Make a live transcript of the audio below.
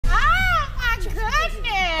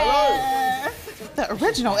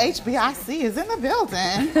original HBIC is in the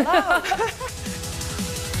building. Hello.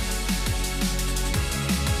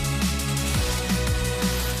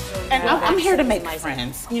 And I'm here to make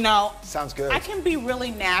friends, you know. Sounds good. I can be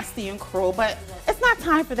really nasty and cruel, but it's not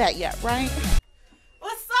time for that yet, right?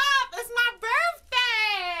 What's up? It's my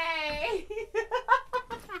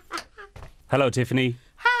birthday! Hello, Tiffany.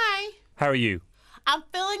 Hi. How are you? I'm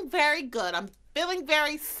feeling very good. I'm feeling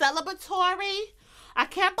very celebratory. I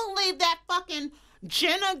can't believe that fucking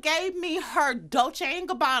Jenna gave me her Dolce &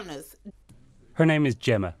 Gabbanas. Her name is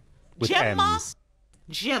Gemma, with Gemma? M's.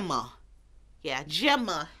 Gemma. Yeah,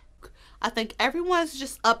 Gemma. I think everyone's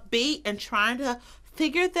just upbeat and trying to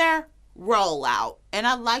figure their role out. And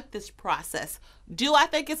I like this process. Do I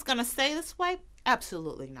think it's going to stay this way?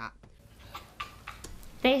 Absolutely not.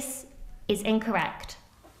 This is incorrect.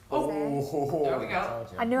 Oh, there we go.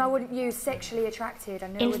 I knew I wouldn't use sexually attracted. I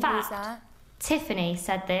knew I wouldn't use that. Tiffany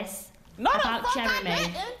said this about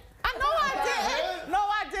Jeremy. I know I didn't. No,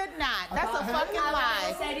 I did not. That's a fucking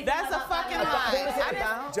lie. That's a fucking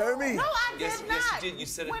lie. Jeremy. No, I did not. Yes, you did. You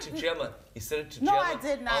said it to Gemma. You said it to No, Gemma. I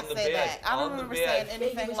did not say that. I don't remember saying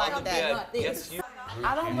anything like that. Yes, you.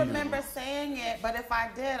 I don't remember saying it, but if I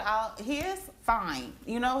did, he is fine.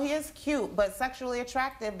 You know, he is cute, but sexually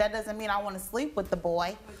attractive, that doesn't mean I want to sleep with the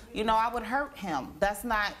boy. You know, I would hurt him. That's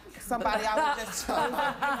not somebody I would just...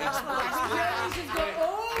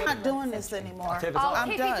 I'm not doing this anymore.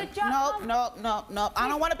 I'm done. Nope. I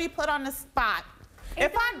don't want to be put on the spot.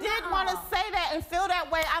 If I did want to say that and feel that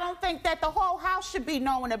way, I don't think that the whole house should be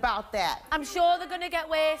knowing about that. I'm sure they're going to get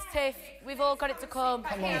worse, Tiff. We've all got it to come.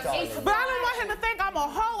 But I don't want him to think I'm a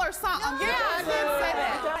hoe or something. Yeah,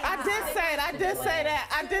 I did say that.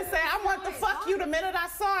 I did say I want to fuck you the minute I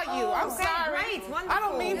saw you. I'm sorry. I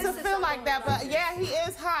don't mean to feel like that, but yeah, he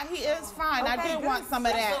is hot. He is fine. I did want some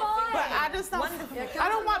of that. But I just don't, I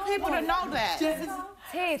don't want people to know that.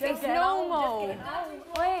 Tiff, it's normal.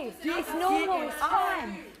 Wait, it's normal, it's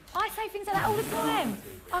fine. I say things like that all the time.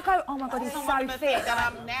 I go, oh my God, he's so fit.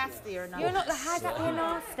 That I'm nasty or not. You're not the hag that being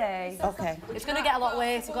nasty. Okay. It's going to get a lot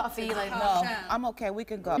worse, I've got a feeling. No, I'm okay, we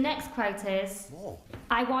can go. The next quote is,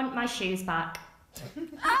 I want my shoes back. That's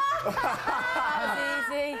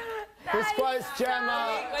easy. This quote's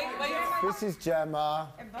Gemma. This is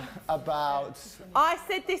Gemma about... I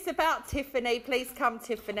said this about Tiffany. Please come,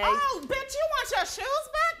 Tiffany. Oh, bitch, you want your shoes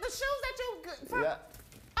back? The shoes that you... Yeah.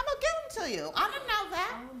 I'm gonna give them to you. I didn't know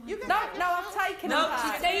that. You can No, I've taken them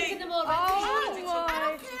back. She's taken them already. Oh, I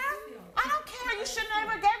don't care. I don't care. You should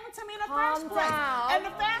never gave them to me in the first place. Down. And the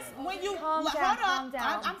fast, when you... Calm hold down.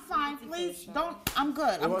 up. I'm fine. Please, don't... I'm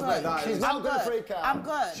good. I'm good. She's not going to freak out. I'm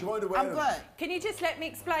good. She wanted to wear I'm good. Can you just let me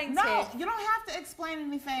explain, No, Tiff? you don't have to explain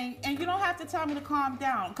anything, and you don't have to tell me to calm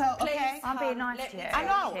down, okay? I'm being nice to you. I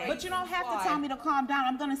know, but you don't have to tell me to calm down.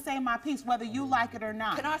 I'm going to say my piece, whether you like it or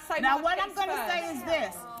not. Can I say now, my what piece I'm going to say is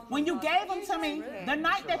this. When you gave them to me, the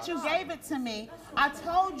night that you gave it to me, I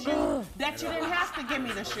told you that you didn't have to give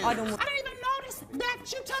me the shoes. I didn't even notice that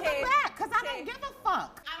you took them back, because I don't give a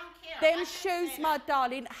fuck. I don't care. Them shoes, my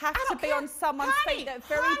darling, have to be on someone's feet that are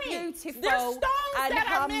very beautiful There's stones and that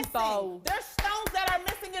are humble. missing. There's stones that are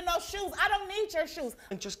missing in those shoes. I don't need your shoes.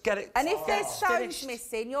 And just get it. And if there's stones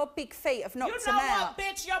missing, your big feet have knocked them out. You know what,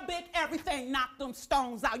 bitch? Your big everything knocked them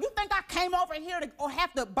stones out. You think I came over here to or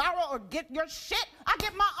have to borrow or get your shit? I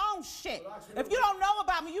get my own shit. If you don't know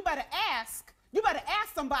about me, you better ask. You better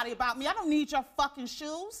ask somebody about me. I don't need your fucking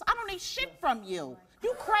shoes. I don't need shit from you.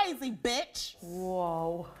 You crazy bitch.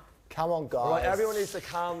 Whoa. Come on, guys. Right, everyone needs to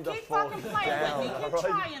calm the fuck fucking playing down. with me. Keep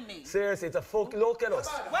trying me. Seriously, it's a fuck. Look at us.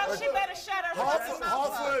 Well, she better shut her fucking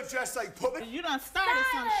mouth Half word, just like puppet. You done started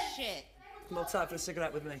some shit. No time for a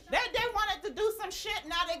cigarette with me. They wanted to do some shit,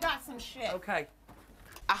 now they got some shit. Okay.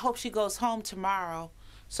 I hope she goes home tomorrow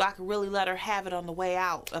so I can really let her have it on the way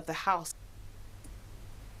out of the house.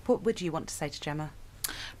 What would you want to say to Gemma?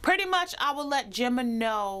 Pretty much, I will let Gemma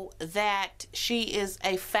know that she is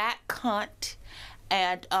a fat cunt,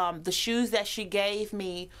 and the shoes that she gave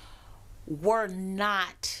me were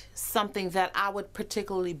not something that I would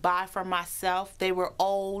particularly buy for myself. They were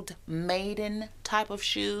old maiden type of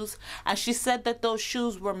shoes, and she said that those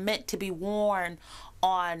shoes were meant to be worn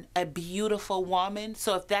on a beautiful woman.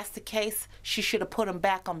 So if that's the case, she should have put them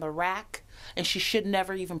back on the rack, and she should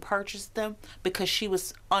never even purchase them because she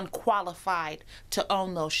was unqualified to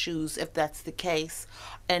own those shoes if that's the case.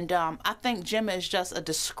 And I think Gemma is just a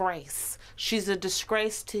disgrace. She's a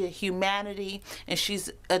disgrace to humanity, and she's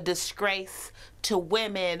a disgrace to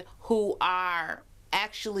women who are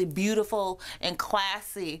actually beautiful and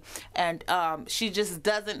classy, and she just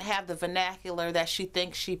doesn't have the vernacular that she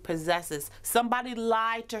thinks she possesses. Somebody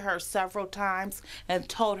lied to her several times and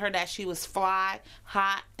told her that she was fly,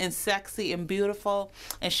 hot, and sexy and beautiful,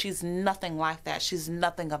 and she's nothing like that. She's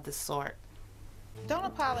nothing of the sort. Don't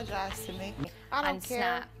apologize to me. I don't care.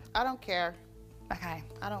 Snap. I don't care. Okay.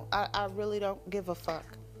 I really don't give a fuck.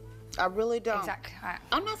 I really don't. Exactly. Right.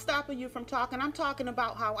 I'm not stopping you from talking. I'm talking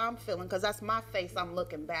about how I'm feeling, because that's my face I'm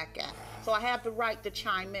looking back at. So I have the right to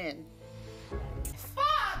chime in.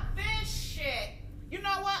 Fuck this shit. You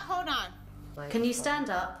know what? Hold on. Can you stand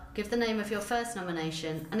up, give the name of your first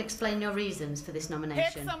nomination, and explain your reasons for this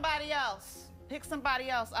nomination? Pick somebody else. Pick somebody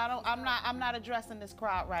else. I'm not addressing this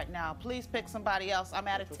crowd right now. Please pick somebody else. I'm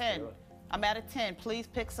at a 10. I'm at a 10. Please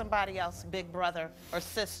pick somebody else, big brother or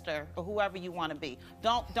sister or whoever you want to be.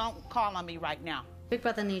 Don't call on me right now. Big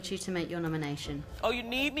Brother needs you to make your nomination. Oh, you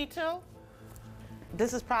need me to?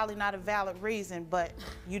 This is probably not a valid reason, but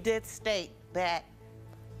you did state that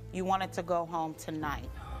you wanted to go home tonight.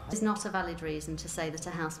 It's not a valid reason to say that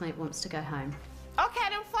a housemate wants to go home. Okay,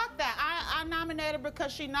 then fuck that. I nominated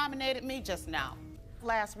because she nominated me just now.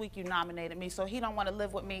 Last week you nominated me, so he don't want to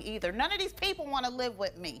live with me either. None of these people want to live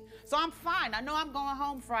with me. So I'm fine. I know I'm going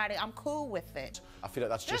home Friday. I'm cool with it. I feel like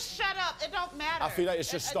that's Just shut up. It don't matter. I feel like it's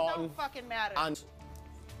just starting. It don't fucking matter. And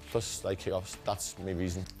plus, like, that's my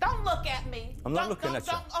reason. Don't look at me. I'm not looking at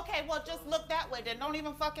you. Okay, well, just look that way then. Don't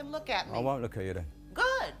even fucking look at me. I won't look at you then.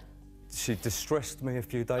 Good. She distressed me a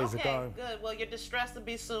few days ago. Okay, good. Well, your distress will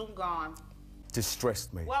be soon gone.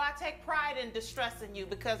 Distressed me. Well, I take pride in distressing you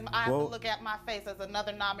because I have to look at my face as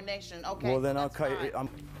another nomination, okay? Well, then, so okay.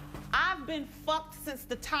 I've been fucked since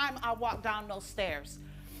the time I walked down those stairs.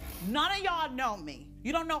 None of y'all know me.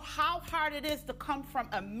 You don't know how hard it is to come from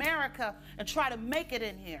America and try to make it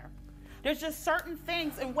in here. There's just certain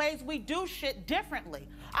things and ways we do shit differently.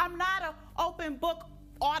 I'm not an open book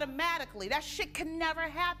automatically. That shit can never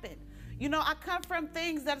happen. You know, I come from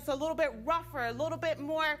things that's a little bit rougher, a little bit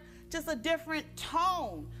more just a different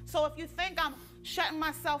tone. So if you think I'm shutting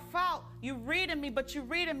myself out, you're reading me, but you're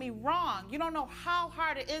reading me wrong. You don't know how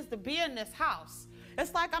hard it is to be in this house.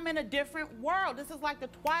 It's like I'm in a different world. This is like the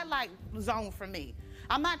Twilight Zone for me.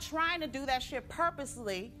 I'm not trying to do that shit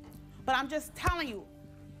purposely, but I'm just telling you,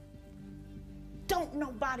 don't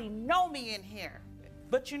nobody know me in here.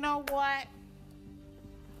 But you know what?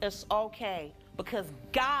 It's okay, because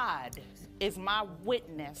God is my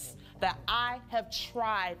witness that I have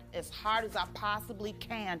tried as hard as I possibly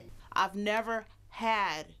can. I've never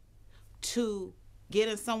had to get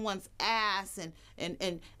in someone's ass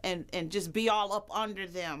and just be all up under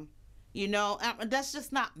them. You know, that's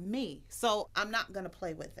just not me. So I'm not gonna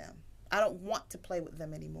play with them. I don't want to play with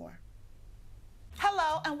them anymore.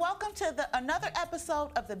 Hello, and welcome to another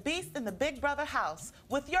episode of The Beast in the Big Brother House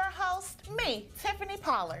with your host, me, Tiffany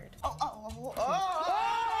Pollard.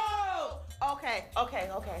 Okay.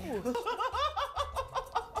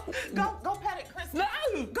 Go pet it, Chris. No!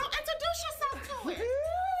 Go introduce yourself to it.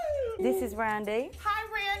 This is Randy. Hi,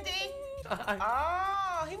 Randy.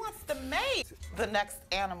 Oh, he wants to mate the next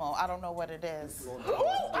animal. I don't know what it is.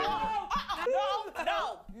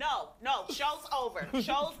 No. Show's over.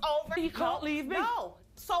 Show's over. You can't leave me. No.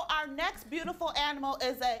 So our next beautiful animal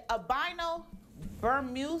is a albino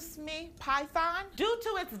Bermuda python. Due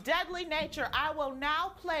to its deadly nature, I will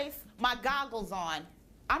now place my goggles on.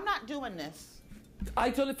 I'm not doing this. I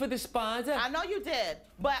done it for the spider. I know you did,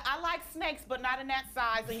 but I like snakes, but not in that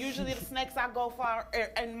size. And usually the snakes I go for are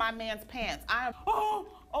in my man's pants. Oh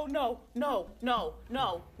no. I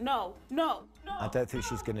don't think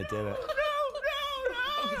she's gonna do it.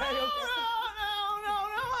 No,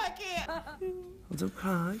 I can't. Don't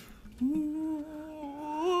cry.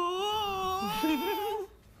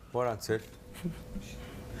 What answered?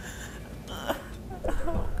 Oh,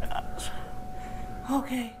 gosh.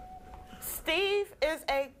 Okay. Steve is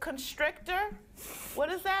a constrictor.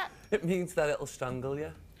 What is that? It means that it'll strangle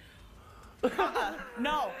you.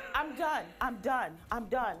 No, I'm done. Do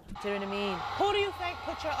you know what I mean? Who do you think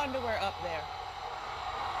put your underwear up there?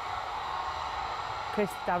 Chris,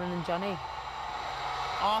 Darren and Johnny.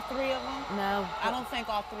 All three of them? No. I don't think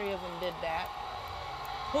all three of them did that.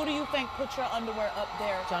 Who do you think put your underwear up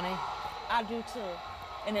there? Johnny. I do too,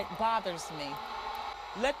 and it bothers me.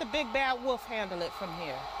 Let the big bad wolf handle it from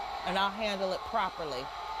here, and I'll handle it properly,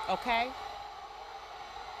 okay?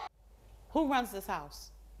 Who runs this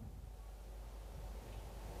house?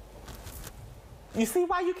 You see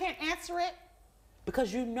why you can't answer it?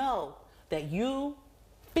 Because you know that you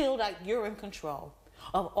feel like you're in control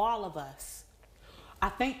of all of us. I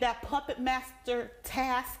think that puppet master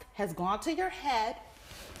task has gone to your head,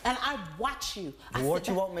 and I watch you. What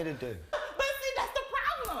do you want me to do? But see, that's the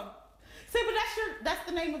problem. See, but that's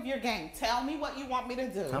the name of your game. Tell me what you want me to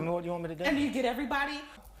do. Tell me what you want me to do. And you get everybody.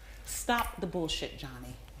 Stop the bullshit,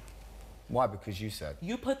 Johnny. Why? Because you said.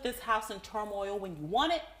 You put this house in turmoil when you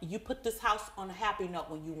want it. You put this house on a happy note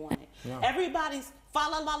when you want it. No. Everybody's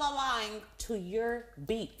fa-la-la-la-lying to your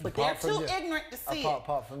beat, but they're too ignorant to see it.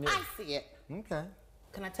 Apart from you. I see it. Okay.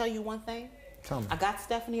 Can I tell you one thing? Tell me. I got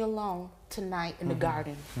Stephanie alone tonight in the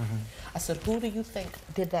garden. I said, who do you think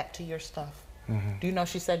did that to your stuff? Do you know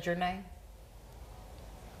she said your name?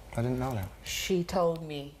 I didn't know that. She told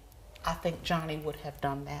me, I think Johnny would have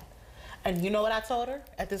done that. And you know what I told her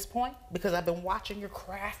at this point? Because I've been watching your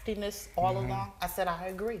craftiness all along. I said, I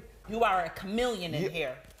agree. You are a chameleon in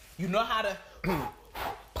here. You know how to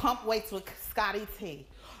pump weights with Scotty T.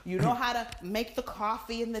 You know how to make the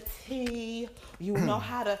coffee and the tea. You know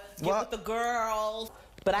how to get with the girls.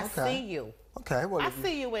 But I see you. Okay, well. I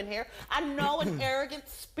see you in here. I know an arrogant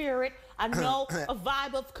spirit. I know a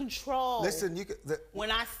vibe of control. Listen,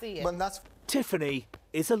 when I see it. When that's. Tiffany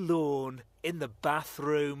is alone in the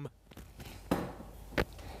bathroom.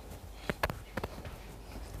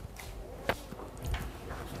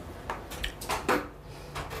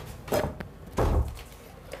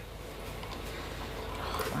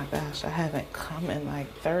 Gosh, I haven't come in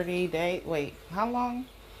like 30 days. Wait, how long?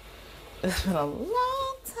 It's been a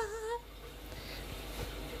long time.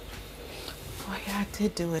 Oh yeah, I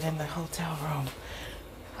did do it in the hotel room.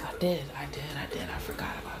 I did. I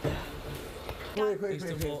forgot about that.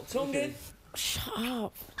 Wait. Tongue in. Shut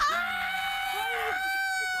up.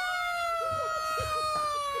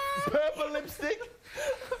 Purple lipstick.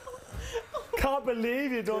 Can't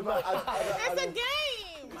believe you done that. It's a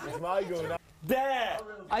game. It's my go now. There!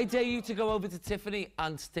 I dare you to go over to Tiffany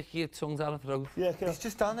and stick your tongue down her throat. Yeah, he's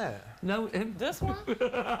just done it. No, him. This one? You're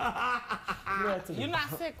not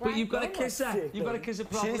sick, right? But you've got to kiss her. You've got to kiss her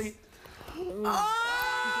properly.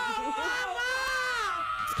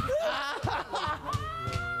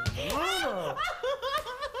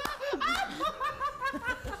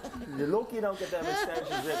 You're lucky you don't get them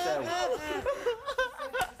extensions ripped out.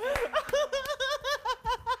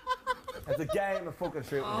 It's a game of fucking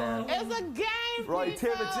shooting down. It's a game, right,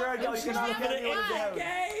 Tim, it's your go. You can knock anyone down.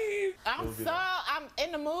 I'm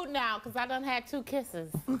in the mood now because I done had 2 kisses.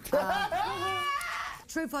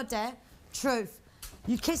 Truth or dare? Truth.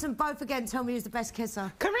 You kiss them both again, tell me who's the best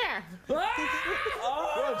kisser. Come here.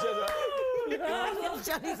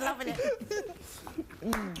 Johnny's loving it.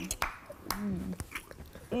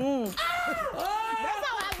 That's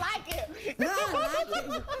how I like it. No, I like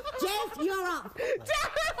it. Jeff, you're up.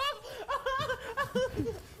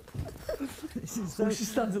 She's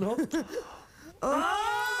standing up.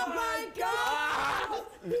 Oh my God!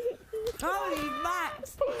 Holy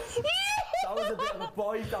Max! That was a bit of a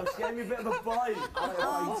bite, though. She gave me a bit of a bite.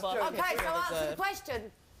 Okay, so answer the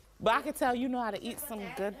question. But I could tell you know how to eat some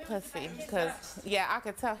good pussy. Because, yeah, I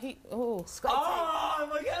could tell he... Ooh. Oh,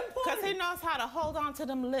 my God. Because he knows how to hold on to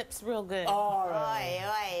them lips real good. All right.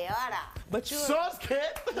 But you're... Sauce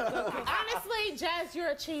kid. Honestly, Jazz, you're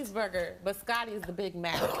a cheeseburger. But Scotty is the Big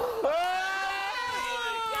Mac.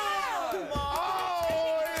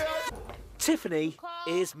 Tiffany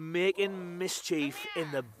is making mischief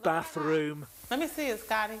in the bathroom. Let me see it,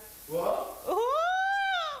 Scotty. What? Ooh!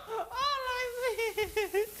 Oh, let me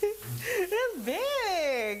see it. It's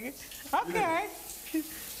big. Okay.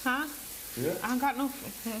 Huh? Yeah. I don't got no...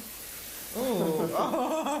 Ooh.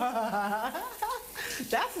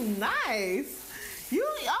 That's nice. You...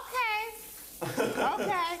 Okay.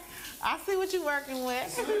 Okay. I see what you're working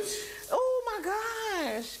with. Oh, my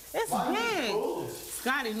gosh. It's big. Cool.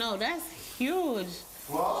 Scotty, no, that's huge.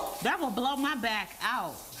 What? That will blow my back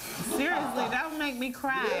out. Seriously, that would make me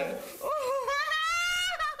cry. Oh,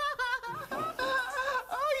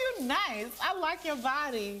 you nice. I like your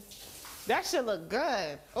body. That should look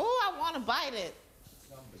good. Oh, I want to bite it.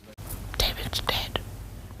 David's dead.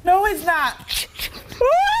 No, he's not.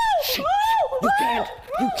 You can't.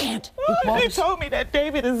 You can't. He told me that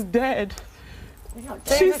David is dead.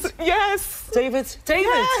 Yes. David.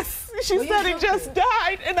 Yes. She said he just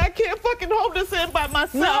died, and I can't fucking hold this in by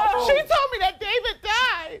myself. No. She told me that David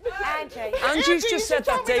died. Angie's just said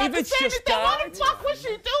that David's just died. Why the fuck would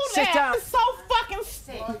she do Sit that? down. It's so fucking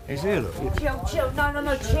sick. Is he? Chill.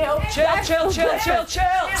 No, chill.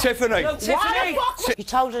 Tiffany. No, Tiffany. You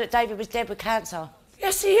told her that David was dead with cancer.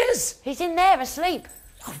 Yes, he is. He's in there asleep.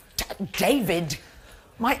 Oh, David.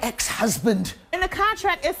 My ex-husband. In the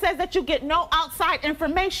contract, it says that you get no outside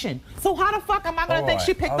information. So how the fuck am I gonna think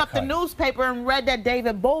she picked up the newspaper and read that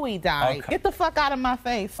David Bowie died? Get the fuck out of my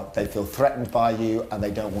face. They feel threatened by you and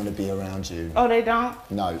they don't want to be around you. Oh, they don't?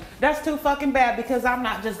 No. That's too fucking bad because I'm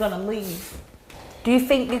not just gonna leave. Do you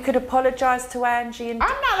think you could apologise to Angie and...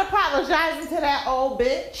 I'm not apologizing to that old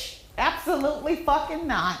bitch. Absolutely fucking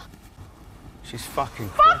not. She's fucking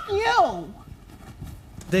Fuck you!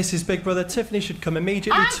 This is Big Brother. Tiffany should come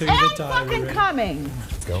immediately to the diary fucking room. Coming.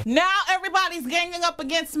 Let's go. Now everybody's ganging up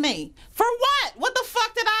against me. For what? What the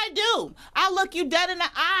fuck did I do? I look you dead in the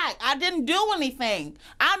eye. I didn't do anything.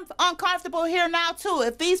 I'm uncomfortable here now too.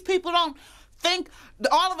 If these people don't think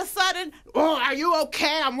all of a sudden, oh, are you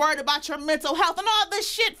okay? I'm worried about your mental health and all this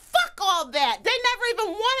shit. Fuck all that. They never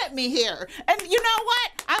even wanted me here. And you know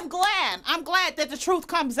what? I'm glad that the truth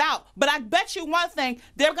comes out. But I bet you one thing,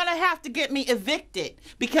 they're gonna have to get me evicted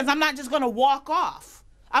because I'm not just gonna walk off.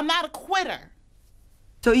 I'm not a quitter.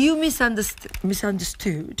 So you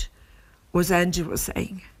misunderstood what Angie was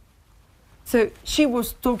saying. So she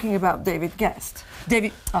was talking about David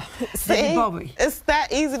David Bowie. It's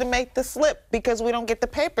that easy to make the slip because we don't get the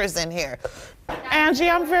papers in here. Angie,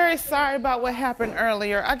 I'm very sorry about what happened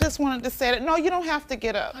earlier. I just wanted to say that. No, you don't have to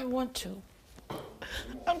get up. I want to.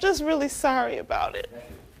 I'm just really sorry about it.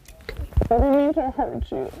 I didn't mean to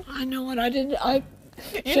hurt you. I know what I didn't.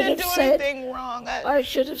 You didn't do anything wrong. I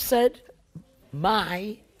should have said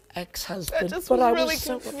my ex-husband. I just but was I really was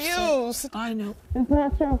so confused. upset. I know. It's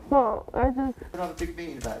not your fault. We're going to have a big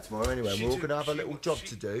meeting about it tomorrow anyway. We're all going to have a little job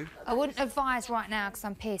to do. I wouldn't advise right now because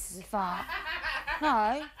I'm pissed as a fart.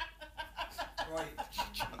 No.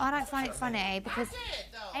 I don't find it funny because...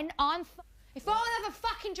 And if I want to have a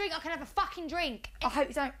fucking drink, I can have a fucking drink. I hope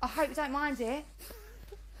you don't mind it.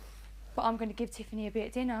 But I'm going to give Tiffany a bit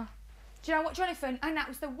of dinner. Do you know what, Jonathan? And that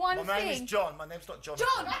was the one thing... My name is John. My name's not Jonathan.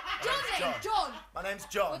 John! My name's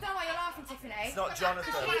John. Well, don't worry, you're laughing, Tiffany. It's not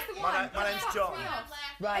Jonathan. He's the My name's John.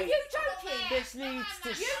 Right. Are you joking? This needs to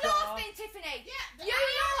You stop. laughed then, Tiffany. Yeah, you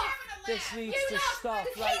laughed. This needs to stop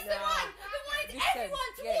right He's the now. one that wanted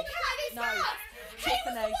everyone to walk out of his house. He was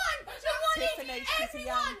the one that wanted everyone to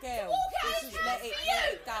walk out of his house for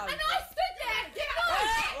you. And I stood there.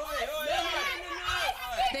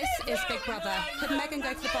 This is Big Brother. Could Megan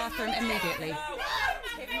go to the bathroom immediately?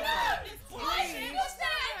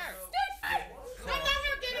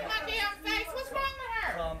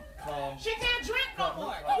 She can't drink no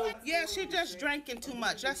more. Yeah, she just drinking too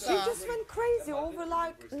much. That's all. She just went crazy over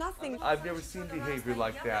like nothing. I've never seen behavior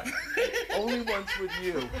like that. Only once with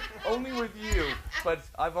you. Only with you. But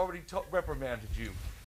I've already reprimanded you.